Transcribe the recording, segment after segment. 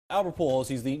Albert Pujols,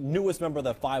 he's the newest member of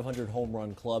the 500 home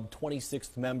run club,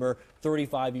 26th member,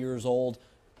 35 years old,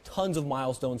 tons of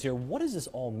milestones here. What does this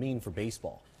all mean for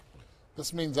baseball?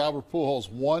 This means Albert Pujols,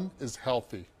 one, is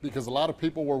healthy, because a lot of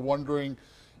people were wondering,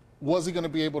 was he going to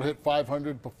be able to hit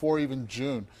 500 before even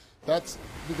June? That's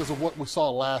because of what we saw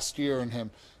last year in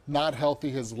him. Not healthy,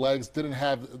 his legs didn't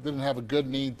have a good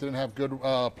knee, didn't have good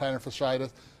plantar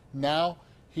fasciitis. Now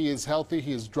he is healthy.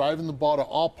 He is driving the ball to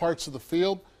all parts of the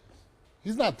field.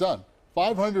 He's not done.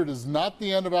 500 is not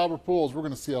the end of Albert Pujols. We're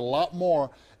going to see a lot more.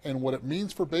 And what it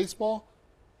means for baseball,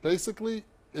 basically,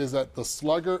 is that the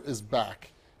slugger is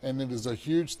back. And it is a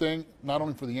huge thing, not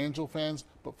only for the Angel fans,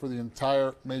 but for the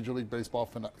entire Major League Baseball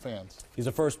fans. He's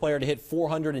the first player to hit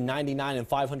 499 and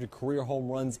 500 career home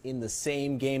runs in the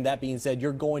same game. That being said,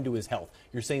 you're going to his health.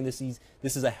 You're saying this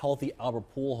is a healthy Albert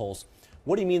Pujols.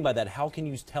 What do you mean by that? How can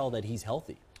you tell that he's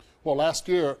healthy? Well, last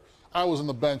year, I was on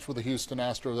the bench with the Houston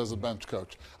Astros as a bench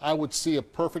coach. I would see a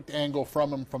perfect angle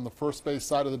from him from the first base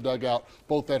side of the dugout,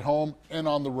 both at home and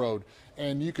on the road.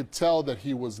 And you could tell that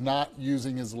he was not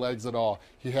using his legs at all.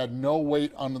 He had no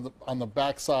weight on the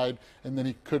backside, and then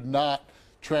he could not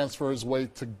transfer his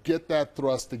weight to get that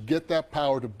thrust, to get that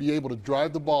power, to be able to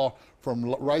drive the ball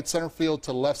from right center field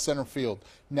to left center field.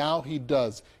 Now he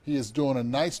does. He is doing a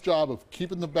nice job of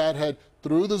keeping the bat head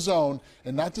through the zone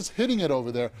and not just hitting it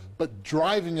over there, but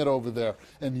driving it over there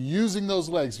and using those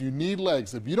legs. You need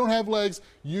legs. If you don't have legs,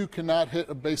 you cannot hit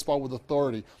a baseball with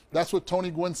authority. That's what Tony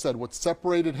Gwynn said. What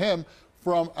separated him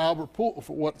from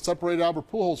what separated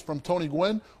Albert Pujols from Tony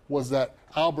Gwynn was that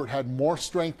Albert had more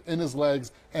strength in his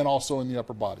legs and also in the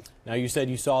upper body. Now, you said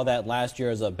you saw that last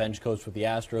year as a bench coach with the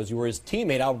Astros. You were his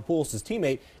teammate, Albert Pujols'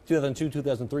 teammate,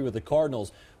 2002-2003 with the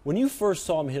Cardinals. When you first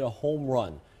saw him hit a home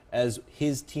run as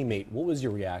his teammate, what was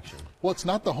your reaction? Well, it's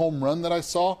not the home run that I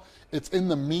saw. It's in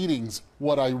the meetings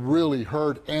what I really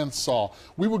heard and saw.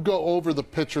 We would go over the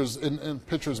pitchers in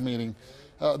pitchers meeting,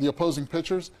 the opposing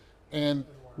pitchers, and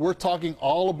we're talking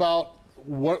all about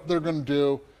what they're going to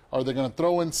do. Are they going to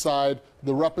throw inside,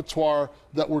 the repertoire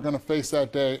that we're going to face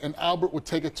that day? And Albert would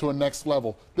take it to a next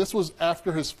level. This was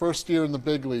after his first year in the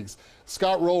big leagues.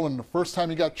 Scott Rowland, the first time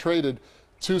he got traded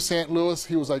to St. Louis,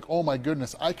 he was like, oh my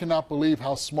goodness, I cannot believe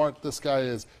how smart this guy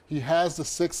is. He has the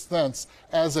sixth sense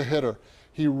as a hitter.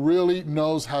 He really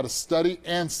knows how to study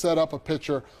and set up a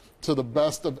pitcher to the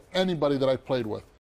best of anybody that I played with.